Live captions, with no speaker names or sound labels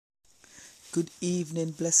Good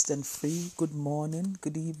evening, blessed and free. Good morning,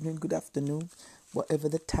 good evening, good afternoon, whatever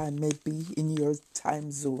the time may be in your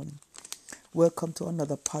time zone. Welcome to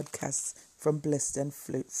another podcast from Blessed and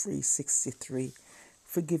Free 63.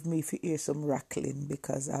 Forgive me if you hear some rattling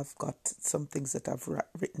because I've got some things that I've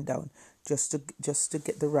written down just to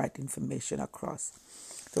get the right information across.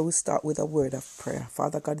 So we start with a word of prayer.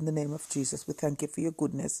 Father God, in the name of Jesus, we thank you for your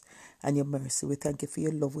goodness and your mercy. We thank you for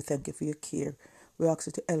your love. We thank you for your care. We ask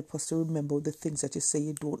you to help us to remember the things that you say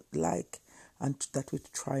you don't like and that we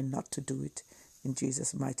try not to do it. In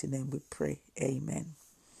Jesus' mighty name we pray. Amen.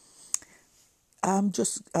 I'm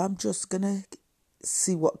just gonna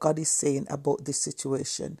see what God is saying about this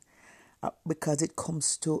situation because it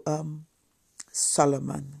comes to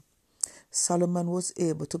Solomon. Solomon was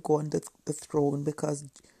able to go on the throne because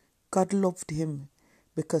God loved him,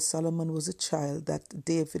 because Solomon was a child that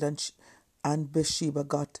David and Bathsheba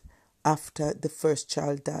got after the first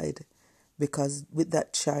child died, because with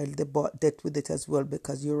that child they brought death with it as well,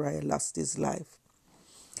 because Uriah lost his life.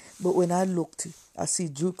 But when I looked, I see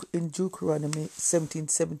in Deuteronomy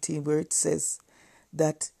 17:17 where it says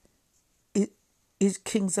that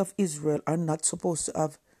kings of Israel are not supposed to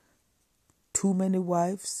have too many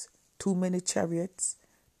wives, too many chariots,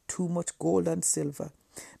 too much gold and silver,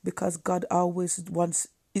 because God always wants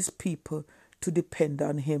his people to depend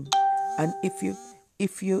on him. And if you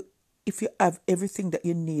have everything that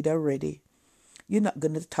you need already, you're not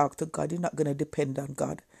going to talk to God, you're not going to depend on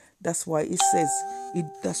God. That's why he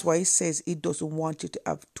says he doesn't want you to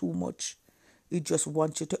have too much. He just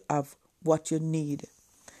wants you to have what you need.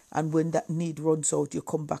 And when that need runs out, you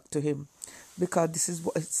come back to him. Because this is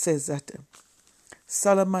what it says, that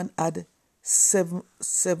Solomon had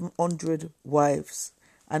 700 wives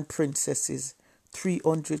and princesses,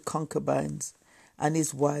 300 concubines, and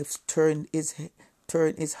his wives turned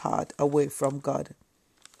his heart away from God.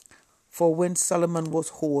 For when Solomon was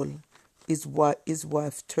whole, his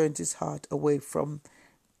wife turned his heart away from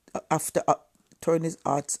turned his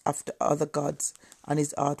heart after other gods, and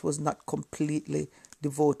his heart was not completely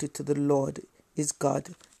devoted to the Lord his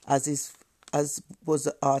God, as was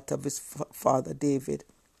the heart of his father David.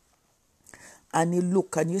 And you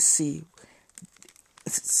look and you see,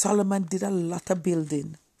 Solomon did a lot of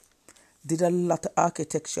building, did a lot of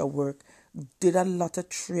architecture work, did a lot of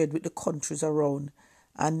trade with the countries around.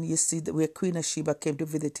 And you see that where Queen of Sheba came to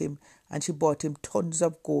visit him, and she bought him tons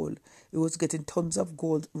of gold. He was getting tons of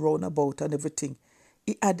gold round about and everything.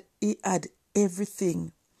 He had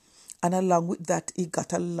everything. And along with that, he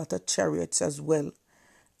got a lot of chariots as well.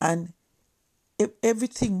 And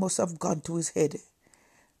everything must have gone to his head.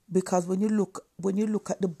 Because when you look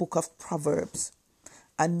at the book of Proverbs,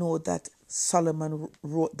 and know that Solomon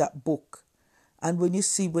wrote that book, and when he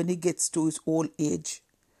gets to his old age,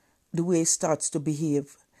 the way he starts to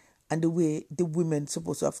behave, and the way the women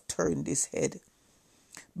supposed to have turned his head.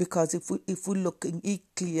 Because if we look in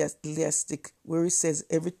Ecclesiastic, where he says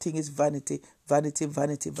everything is vanity, vanity,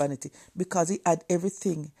 vanity, vanity, because he had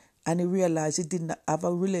everything, and he realized he did not have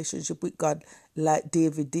a relationship with God like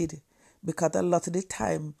David did. Because a lot of the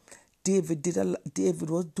time, David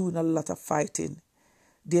was doing a lot of fighting.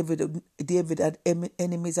 David had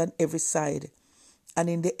enemies on every side, and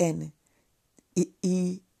in the end,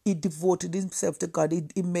 he devoted himself to God.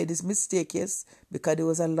 He made his mistake, yes, because there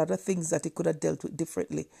was a lot of things that he could have dealt with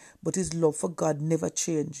differently, but his love for God never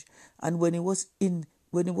changed. And when he was in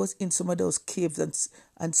some of those caves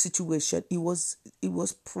and situations, he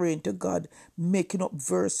was praying to God, making up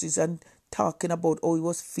verses and talking about how he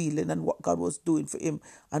was feeling and what God was doing for him,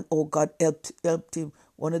 and how God helped him.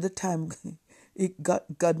 One of the time,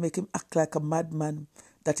 God make him act like a madman,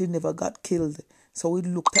 that he never got killed. So he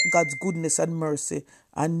looked at God's goodness and mercy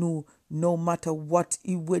and knew no matter what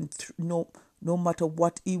he went through, no matter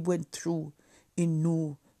what he went through, he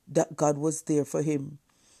knew that God was there for him.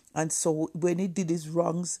 And so when he did his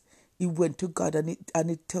wrongs, he went to God and he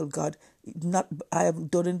told God, "Not I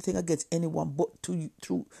haven't done anything against anyone, but to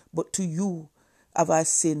you have I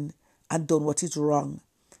sinned and done what is wrong."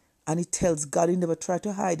 And he tells God. He never tried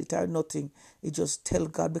to hide it or nothing. He just tell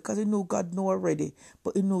God, because he knew God knew already.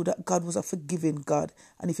 But he knew that God was a forgiving God.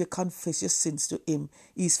 And if you confess your sins to him,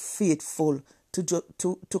 he's faithful to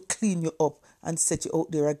clean you up and set you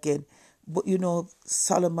out there again. But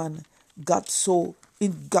Solomon got so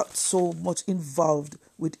much involved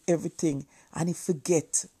with everything, and he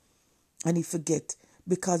forget.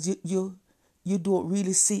 Because you don't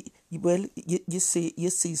really see, well, you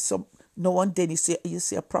see some, no one, then you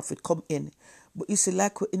see a prophet come in. But you see,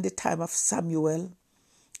 like in the time of Samuel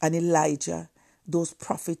and Elijah, those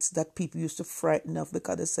prophets that people used to frighten of,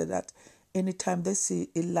 because they said that anytime they see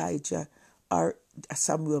Elijah are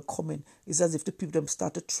Samuel coming, it's as if the people them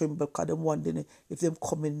start to tremble because they're wondering if them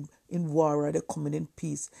coming in war or they're coming in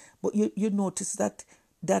peace. But you notice that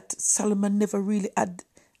Solomon never really had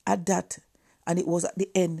that, and it was at the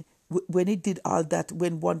end when he did all that,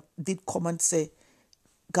 when one did come and say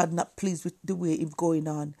God not pleased with the way it's going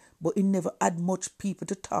on, but he never had much people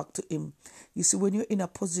to talk to him. You see, when you're in a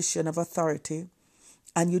position of authority,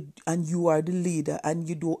 and you are the leader, and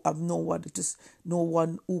you don't have no one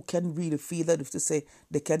who can really feel that, if to say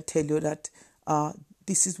they can tell you that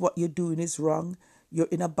this is what you're doing is wrong, you're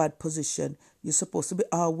in a bad position. You're supposed to be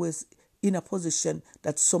always in a position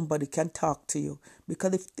that somebody can talk to you,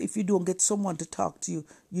 because if you don't get someone to talk to you,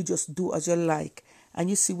 you just do as you like. And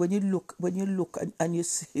you see, when you look and you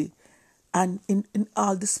see, and in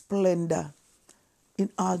all the splendor,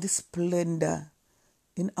 in all the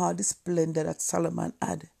splendor that Solomon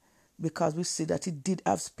had, because we see that he did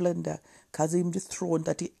have splendor, because even the throne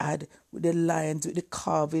that he had with the lions, with the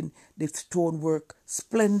carving, the stonework,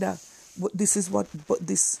 splendor. But this is what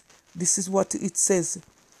it says.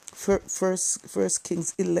 First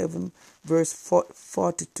Kings 11, verse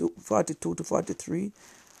 42 to 43.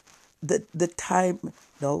 The time.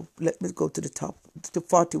 No, let me go to the top to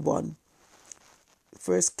 41.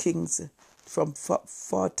 First Kings from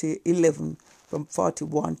 11 from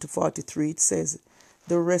 41 to 43, it says,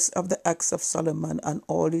 the rest of the acts of Solomon and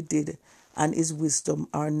all he did and his wisdom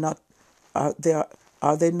are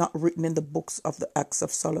they not written in the books of the acts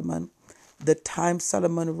of Solomon? The time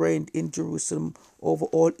Solomon reigned in Jerusalem over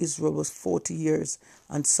all Israel was 40 years,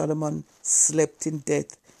 and Solomon slept in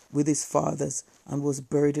death with his fathers and was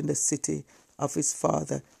buried in the city of his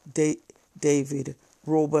father David.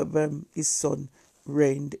 Rehoboam, his son,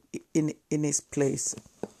 reigned in his place.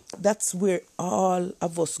 That's where all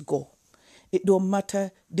of us go. It don't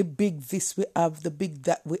matter the big this we have, the big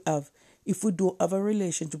that we have. If we don't have a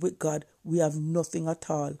relationship with God, we have nothing at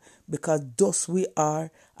all, because dust we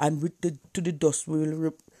are, and to the dust we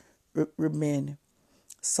will remain.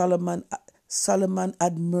 Solomon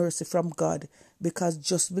had mercy from God, because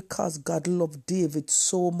just because God loved David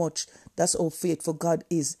so much, that's how faithful God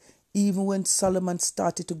is. Even when Solomon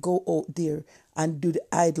started to go out there and do the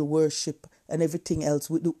idol worship and everything else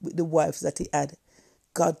with the wives that he had,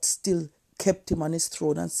 God still kept him on his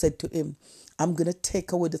throne and said to him, I'm going to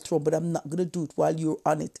take away the throne, but I'm not going to do it while you're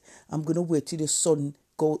on it. I'm going to wait till your son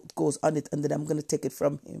goes on it, and then I'm going to take it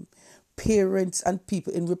from him. Parents and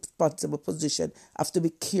people in responsible position have to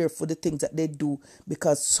be careful the things that they do,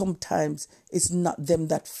 because sometimes it's not them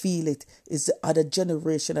that feel it, it's the other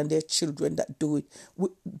generation and their children that do it,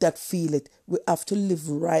 that feel it. We have to live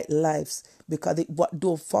right lives, because what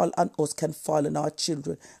don't fall on us can fall on our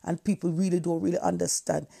children, and people really don't really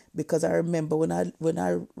understand. Because I remember when I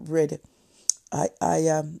read,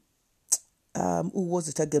 who was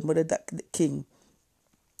it again? Whether that the king,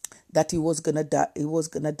 that he was gonna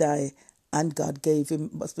die, and God gave him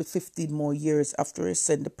must be 15 more years after he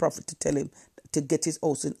sent the prophet to tell him to get his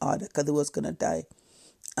house in order, because he was gonna die,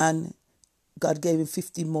 and God gave him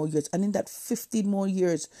 15 more years, and in that 15 more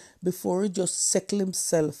years, before he just settle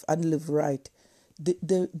himself and live right,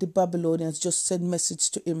 the Babylonians just send message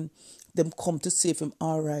to him, them come to save him,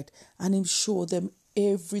 all right, and him show them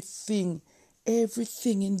everything in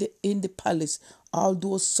the palace,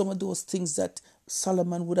 some of those things that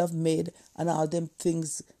Solomon would have made, and all them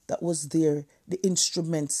things that was there, the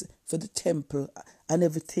instruments for the temple and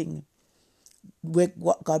everything,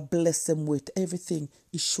 what God blessed them with, everything.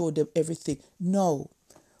 He showed them everything. No,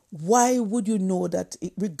 why would you know that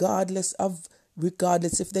regardless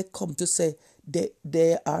if they come to say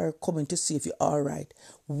they are coming to see if you're all right,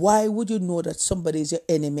 why would you know that somebody is your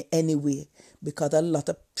enemy anyway? Because a lot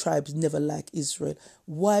of tribes never like Israel.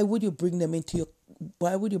 Why would you bring them into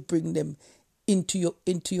your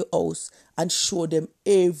house and show them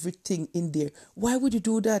everything in there? Why would you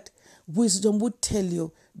do that? Wisdom would tell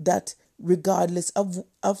you that regardless of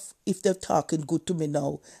if they're talking good to me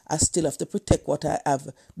now, I still have to protect what I have,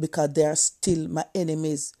 because they are still my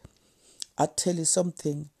enemies. I tell you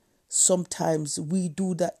something, sometimes we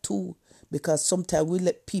do that too, because sometimes we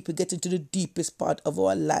let people get into the deepest part of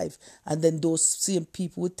our life, and then those same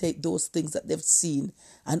people will take those things that they've seen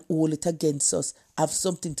and hold it against us, have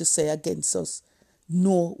something to say against us,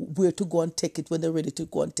 know where to go and take it when they're ready to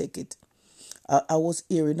go and take it. I was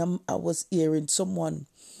hearing someone.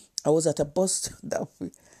 I was at a bus stop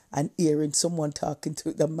and hearing someone talking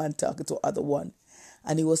to the man talking to other one,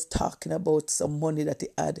 and he was talking about some money that he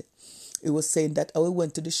had. He was saying that I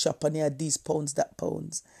went to the shop and he had these pounds, that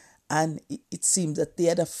pounds, and it seemed that they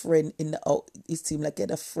had a friend it seemed like he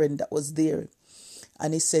had a friend that was there,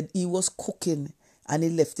 and he said he was cooking and he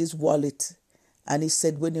left his wallet, And he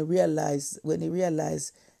said when he realized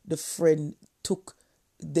the friend took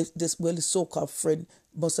the so-called friend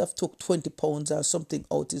must have took £20 or something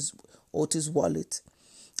out his wallet.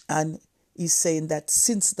 And he's saying that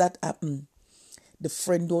since that happened, the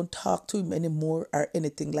friend don't talk to him anymore or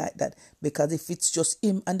anything like that, because if it's just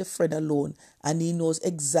him and the friend alone, and he knows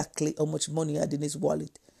exactly how much money he had in his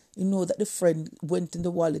wallet, you know that the friend went in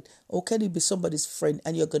the wallet. How can he be somebody's friend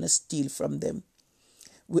and you're going to steal from them?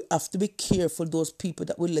 We have to be careful, those people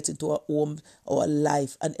that we let into our home, our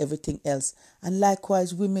life, and everything else. And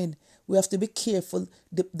likewise, women, we have to be careful,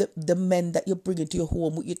 the men that you bring into your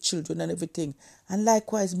home with your children and everything. And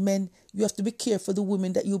likewise, men, you have to be careful the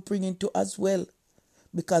women that you bring into as well,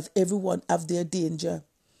 because everyone have their danger.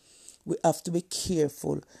 We have to be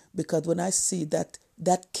careful, because when I see that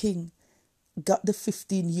king got the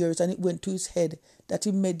 15 years and it went to his head, that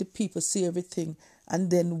he made the people see everything. And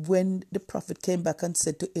then when the prophet came back and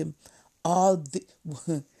said to him,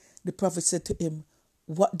 the prophet said to him,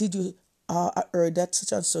 what did you, I heard that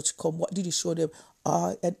such and such come, what did you show them?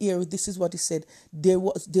 And here, this is what he said, there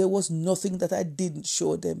was nothing that I didn't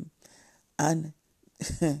show them. And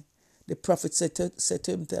the prophet said to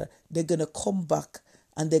him that they're going to come back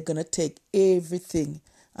and they're going to take everything.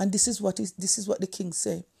 And this is what the king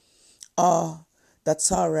said.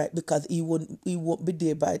 That's all right, because he won't be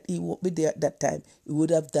there he won't be there at that time. He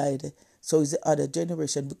would have died. So is the other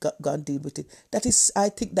generation gonna deal with it. That is, I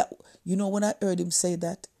think that, when I heard him say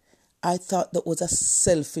that, I thought that was a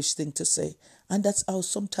selfish thing to say. And that's how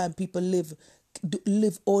sometimes people live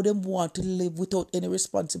all them want to live without any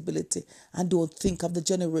responsibility, and don't think of the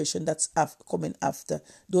generation that's coming after.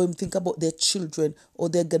 Don't even think about their children, or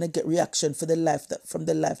they're gonna get reaction from the life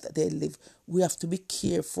that they live. We have to be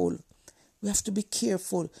careful. We have to be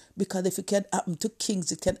careful, because if it can happen to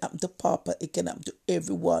kings, it can happen to Papa, it can happen to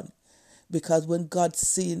everyone. Because when God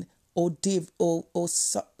seen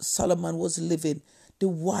Solomon was living, the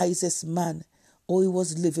wisest man, he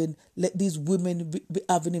was living, let these women be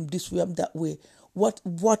having him this way and that way. What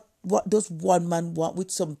does one man want with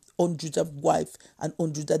some hundreds of wives and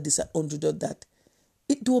hundreds of this and hundreds of that?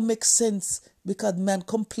 It don't make sense, because men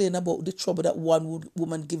complain about the trouble that one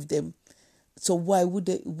woman give them. So why would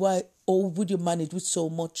you manage with so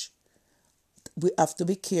much? We have to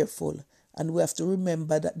be careful, and we have to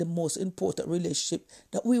remember that the most important relationship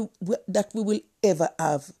that we will ever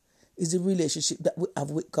have is the relationship that we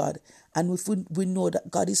have with God. And if we know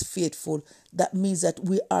that God is faithful, that means that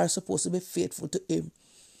we are supposed to be faithful to Him.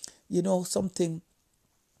 Something.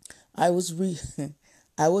 I was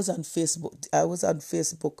I was on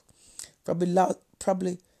Facebook.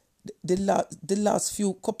 Probably the last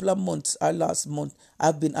few couple of months or last month,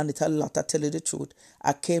 I've been on it a lot. I tell you the truth.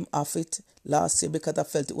 I came off it last year because I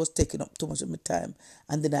felt it was taking up too much of my time,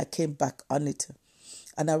 and then I came back on it,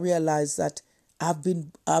 and I realized that I've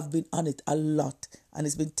been on it a lot, and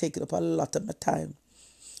it's been taking up a lot of my time.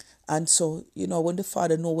 And so, when the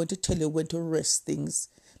Father knows when to tell you when to rest things,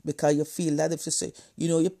 because you feel that if you say,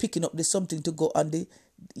 you're picking up, there's something to go on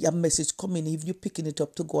your message coming, if you're picking it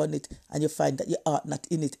up to go on it, and you find that you are not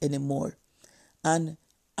in it anymore. And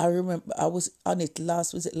I remember I was on it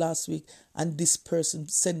last week, and this person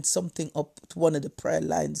sent something up to one of the prayer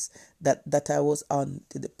lines that I was on,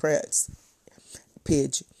 the prayers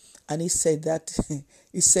page. And he said that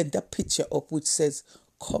he sent a picture up which says,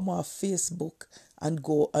 come off Facebook and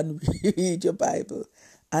go and read your Bible.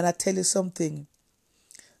 And I tell you something,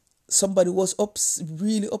 somebody was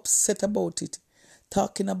really upset about it,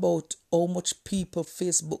 talking about how much people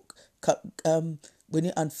Facebook, when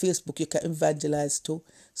you're on Facebook, you can evangelize to.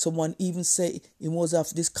 Someone even say he was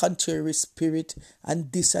of this contrary spirit and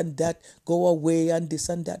this and that, go away and this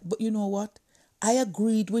and that. But you know what? I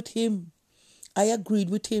agreed with him,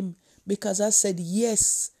 because I said,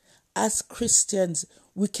 yes, as Christians,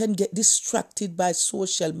 we can get distracted by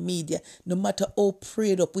social media, no matter how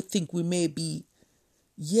prayed up we think we may be.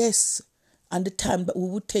 Yes, and the time that we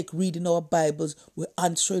would take reading our Bibles, we're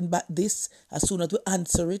answering back this. As soon as we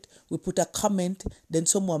answer it, we put a comment, then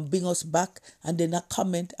someone bring us back, and then a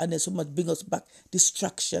comment, and then someone bring us back.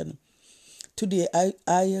 Distraction. Today,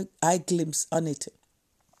 I glimpse on it.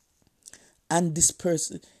 And this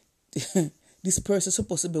person is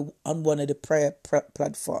supposed to be on one of the prayer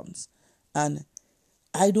platforms. And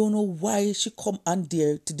I don't know why she come on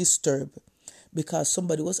there to disturb, because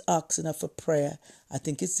somebody was asking her for prayer. I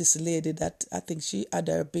think it's this lady that I think she had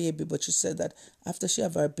her baby, but she said that after she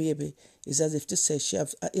have her baby, it's as if to say she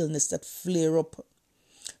have an illness that flare up.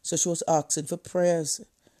 So she was asking for prayers.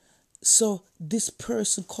 So this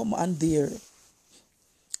person come on there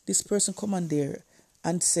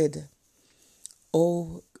and said,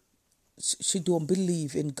 oh, she don't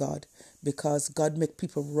believe in God because God make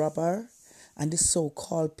people rob her, and the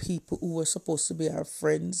so-called people who were supposed to be her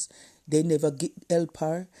friends, they never help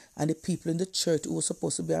her, and the people in the church who were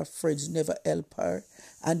supposed to be her friends never help her,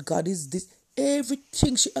 and God is this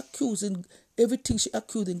everything she accusing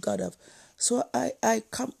God of. So I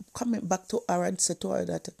coming back to her and said to her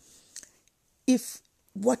that if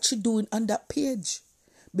what she doing on that page,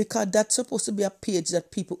 because that's supposed to be a page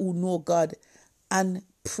that people who know God and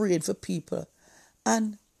praying for people.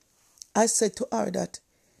 And I said to her that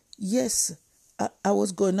yes, I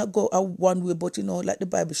was going to go a one way, but like the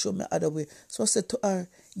Bible showed me other way. So I said to her,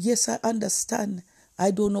 yes, I understand.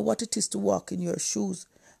 I don't know what it is to walk in your shoes,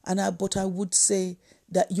 but I would say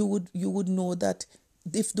that you would know that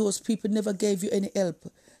if those people never gave you any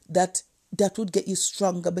help, that would get you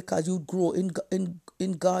stronger because you grow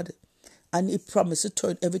in God, and He promised to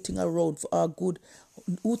turn everything around for our good.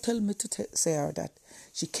 Who tell me to say her that?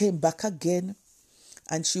 She came back again,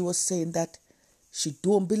 and she was saying that she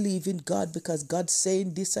don't believe in God because God's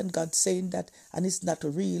saying this and God's saying that, and it's not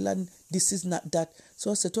real, and this is not that.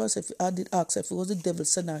 So I said to her, I did ask her if it was the devil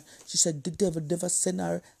sent her. She said the devil never sent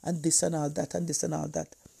her, and this and all that, and this and all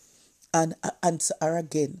that. And I answer her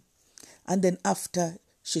again. And then after,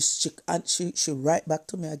 she write back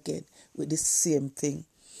to me again with the same thing.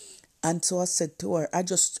 And so I said to her, I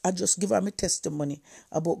just give her my testimony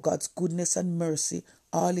about God's goodness and mercy,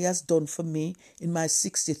 all He has done for me in my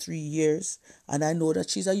 63 years. And I know that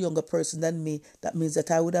she's a younger person than me. That means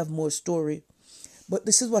that I would have more story. But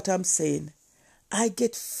this is what I'm saying. I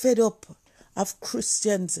get fed up of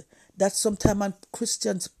Christians that sometimes on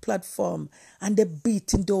Christians' platform and they're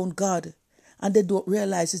beating down God. And they don't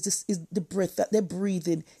realize it's the breath that they're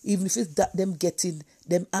breathing, even if it's that them getting,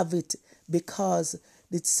 them have it. Because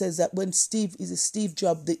it says that when Steve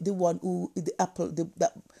Jobs, the one who,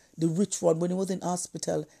 the rich one, when he was in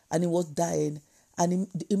hospital and he was dying, and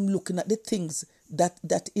him looking at the things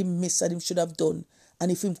that he missed and he should have done,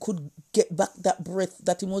 and if him could get back that breath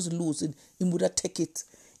that he was losing, he would have take it.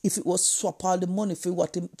 If it was swap all the money for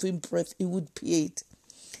him breath, he would pay it.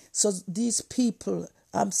 So these people,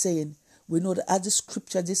 I'm saying, we know that as the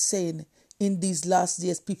scripture is saying, in these last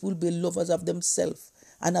days, people will be lovers of themselves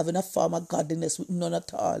and having a form of godliness with none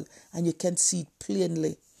at all. And you can see it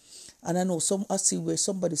plainly. And I know I see where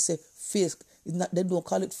somebody say fake. They don't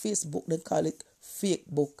call it Facebook, they call it fake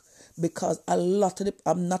book. Because a lot of them,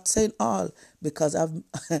 I'm not saying all, because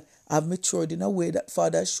I've matured in a way that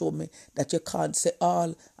Father has shown me that you can't say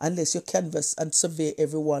all unless you canvass and survey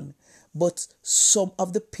everyone. But some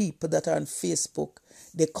of the people that are on Facebook,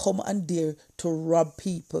 they come and dare to rob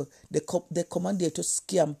people. They come and dare to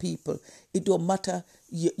scam people. It don't matter.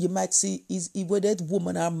 You might see whether it's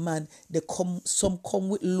woman or man. Some come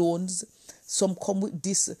with loans. Some come with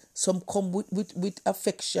this. Some come with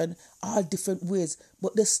affection. All different ways.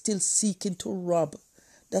 But they're still seeking to rob.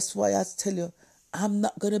 That's why I tell you, I'm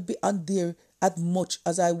not gonna be on there as much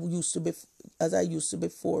as I used to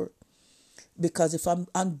before. Because if I'm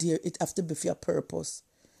on there, it have to be for a purpose.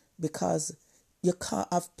 Because you can't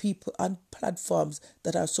have people on platforms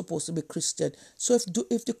that are supposed to be Christian. So if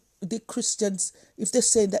the Christians, if they're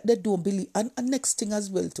saying that they don't believe, and next thing as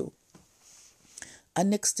well,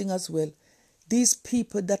 these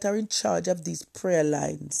people that are in charge of these prayer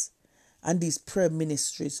lines and these prayer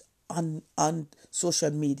ministries on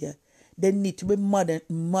social media, they need to be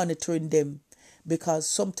monitoring them. Because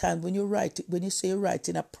sometimes when you say you're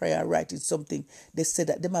writing a prayer, writing something, they say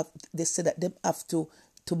that them have to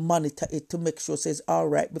monitor it to make sure it says all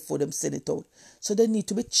right before them send it out. So they need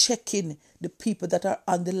to be checking the people that are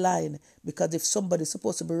on the line, because if somebody's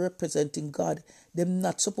supposed to be representing God, they're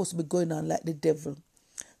not supposed to be going on like the devil.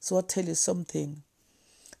 So I'll tell you something.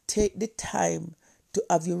 Take the time to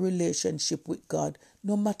have your relationship with God,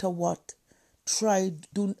 no matter what. Try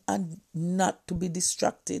not to be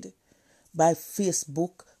distracted by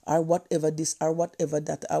Facebook or whatever this or whatever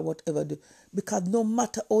that or whatever do. Because no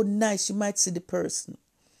matter how nice you might see the person,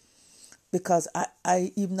 because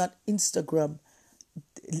I even on Instagram,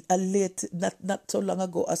 not so long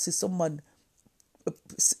ago, I see someone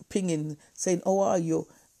pinging saying, how are you,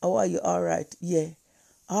 all right? Yeah.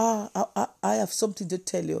 I have something to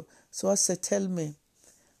tell you. So I said, tell me,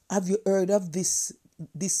 have you heard of this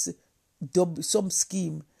some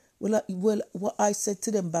scheme? Well, what I said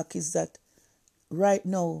to them back is that right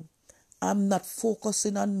now, I'm not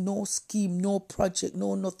focusing on no scheme, no project,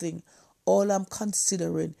 no nothing. All I'm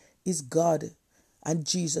considering is God. and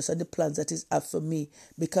Jesus and the plans that He has for me.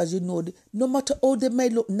 Because no matter how they may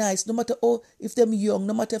look nice, no matter how, if they're young,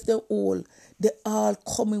 no matter if they're old, they all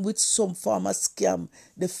coming with some form of scam.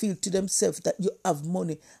 They feel to themselves that you have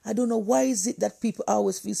money. I don't know why is it that people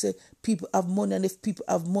always feel say people have money, and if people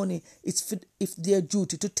have money, if their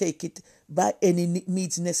duty to take it by any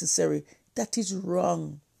means necessary. That is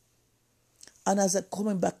wrong. And as I'm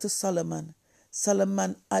coming back to Solomon,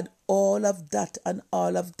 Solomon had all of that and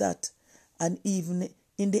all of that. And even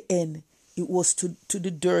in the end, it was to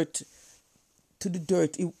the dirt. To the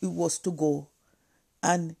dirt it was to go.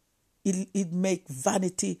 And it make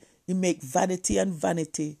vanity. It make vanity and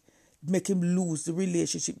vanity. Make him lose the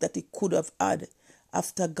relationship that he could have had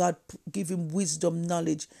after God give him wisdom,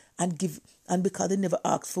 knowledge, and because they never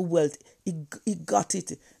asked for wealth, he got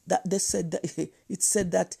it. That they said that it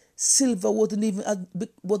said that silver wasn't even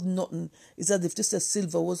was nothing. It's as if this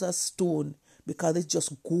silver was a stone, because it's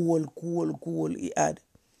just gold he had.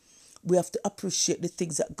 We have to appreciate the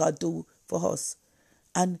things that God do for us,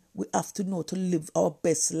 and we have to know to live our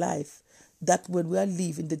best life. That when we are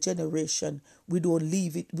leaving the generation, we don't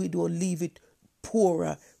leave it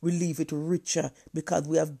poorer, we leave it richer, because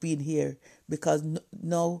we have been here. Because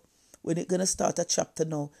now, when it's gonna start a chapter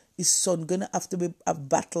now, his son gonna have to have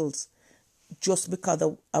battles just because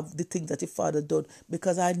of the things that his father done.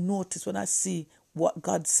 Because I notice when I see what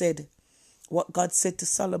God said to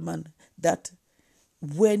Solomon, that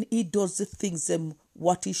when he does the things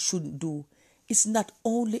what he shouldn't do, it's not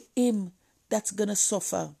only him that's gonna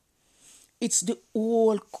suffer. It's the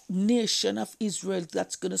whole nation of Israel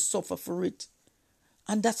that's gonna suffer for it.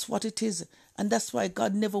 And that's what it is. And that's why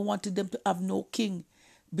God never wanted them to have no king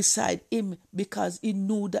beside him, because he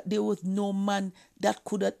knew that there was no man that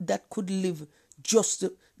could live justly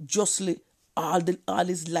all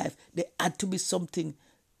his life. There had to be something.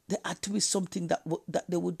 There had to be something that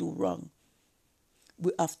they would do wrong.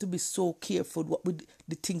 We have to be so careful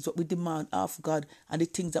the things that we demand of God, and the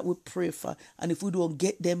things that we pray for. And if we don't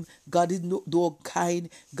get them, God is no kind.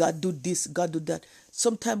 God do this, God do that.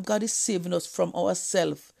 Sometimes God is saving us from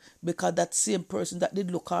ourselves, because that same person that did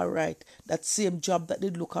look all right, that same job that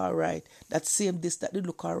did look all right, that same this that did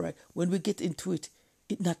look all right, when we get into it,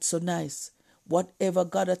 it's not so nice. Whatever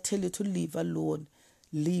God will tell you to leave alone,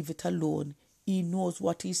 leave it alone. He knows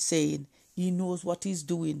what He's saying. He knows what He's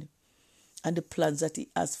doing. And the plans that He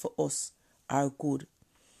has for us are good.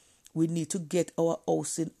 We need to get our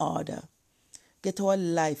house in order. Get our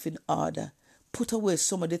life in order. Put away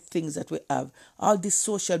some of the things that we have. All this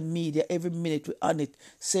social media, every minute we're on it,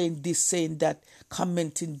 saying this, saying that,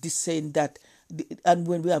 commenting this, saying that. And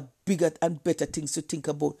when we have bigger and better things to think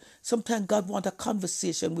about. Sometimes God wants a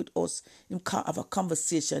conversation with us. He can't have a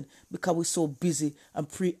conversation because we're so busy and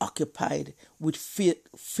preoccupied with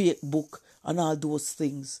Facebook and all those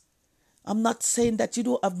things. I'm not saying that you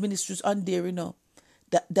don't have ministries on there,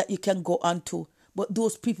 that you can go on to. But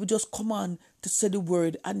those people just come on to say the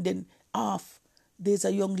word and then off. There's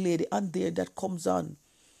a young lady on there that comes on,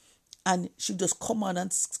 and she just come on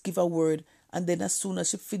and give a word, and then as soon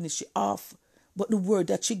as she finish, she off. But the word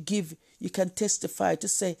that she give, you can testify to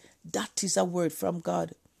say, that is a word from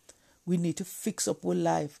God. We need to fix up our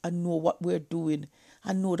life and know what we're doing,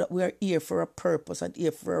 and know that we are here for a purpose and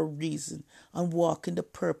here for a reason, and walk in the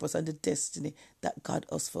purpose and the destiny that God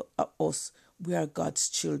has for us. We are God's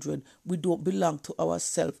children. We don't belong to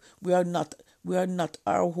ourselves. We are not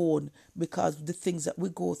our own, because the things that we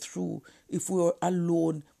go through, if we were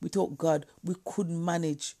alone without God, we couldn't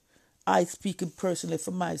manage. I speaking personally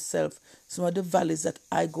for myself, some of the valleys that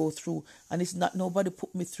I go through, and it's not nobody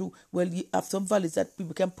put me through. Well, you have some valleys that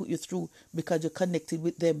people can put you through because you're connected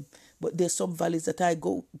with them. But there's some valleys that I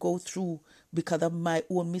go through because of my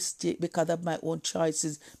own mistake, because of my own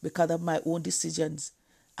choices, because of my own decisions.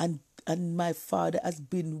 And my Father has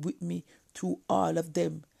been with me through all of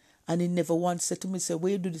them. And He never once said to me, say, "Why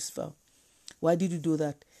you do this for? Why did you do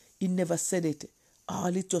that?" He never said it.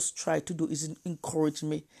 All He just tried to do is encourage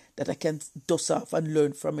me that I can dust off and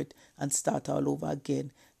learn from it and start all over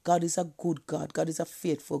again. God is a good God. God is a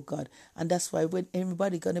faithful God. And that's why when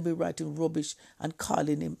everybody going to be writing rubbish and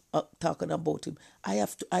calling Him, talking about Him, I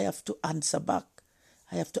have to answer back.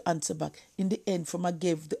 I have to answer back. In the end, from I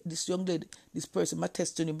gave this young lady, this person, my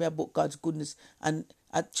testimony about God's goodness, and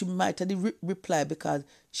she might have reply because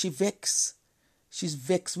she vexed. She's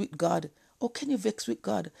vexed with God. Oh, can you vex with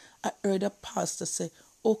God? I heard a pastor say,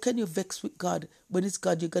 oh, can you vex with God? When it's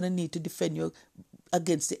God, you're going to need to defend you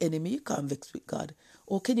against the enemy. You can't vex with God.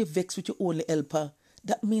 Or can you vex with your only helper?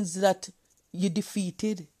 That means that you're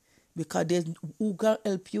defeated, because there's who can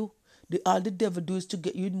help you. All the devil do is to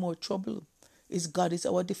get you in more trouble. Is God is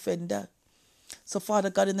our defender. So, Father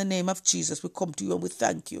God, in the name of Jesus, we come to you and we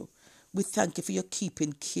thank you. We thank you for your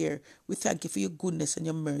keeping care. We thank you for your goodness and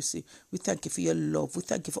your mercy. We thank you for your love. We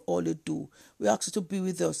thank you for all you do. We ask you to be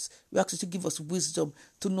with us. We ask you to give us wisdom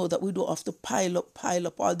to know that we don't have to pile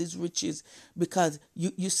up all these riches, because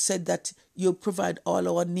you said that you provide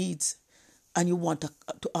all our needs. And you want to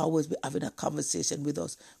always be having a conversation with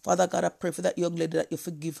us. Father God, I pray for that young lady, that you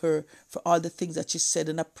forgive her for all the things that she said,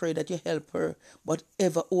 and I pray that you help her,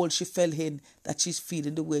 whatever hole she fell in, that she's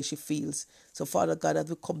feeling the way she feels. So, Father God, as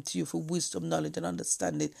we come to you for wisdom, knowledge, and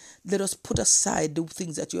understanding, let us put aside the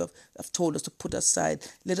things that you have told us to put aside.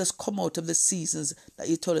 Let us come out of the seasons that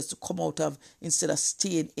you told us to come out of, instead of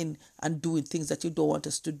staying in and doing things that you don't want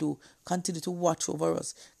us to do. Continue to watch over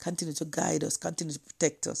us. Continue to guide us. Continue to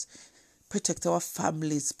protect us. Protect our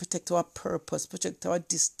families, protect our purpose, protect our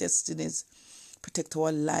destinies, protect our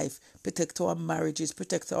life, protect our marriages,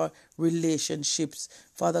 protect our relationships.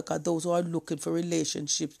 Father God, those who are looking for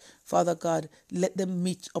relationships, Father God, let them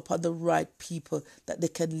meet upon the right people that they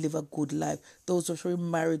can live a good life. Those who are in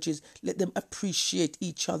marriages, let them appreciate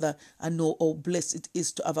each other and know how blessed it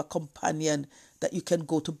is to have a companion that you can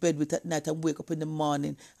go to bed with at night and wake up in the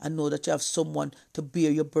morning and know that you have someone to bear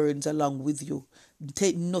your burdens along with you.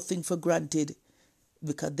 Take nothing for granted,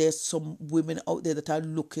 because there's some women out there that are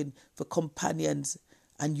looking for companions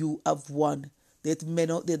and you have one. There's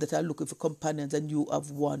men out there that are looking for companions and you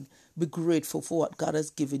have one. Be grateful for what God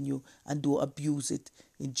has given you and don't abuse it.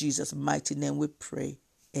 In Jesus' mighty name we pray.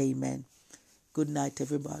 Amen. Good night,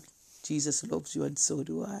 everybody. Jesus loves you and so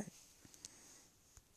do I.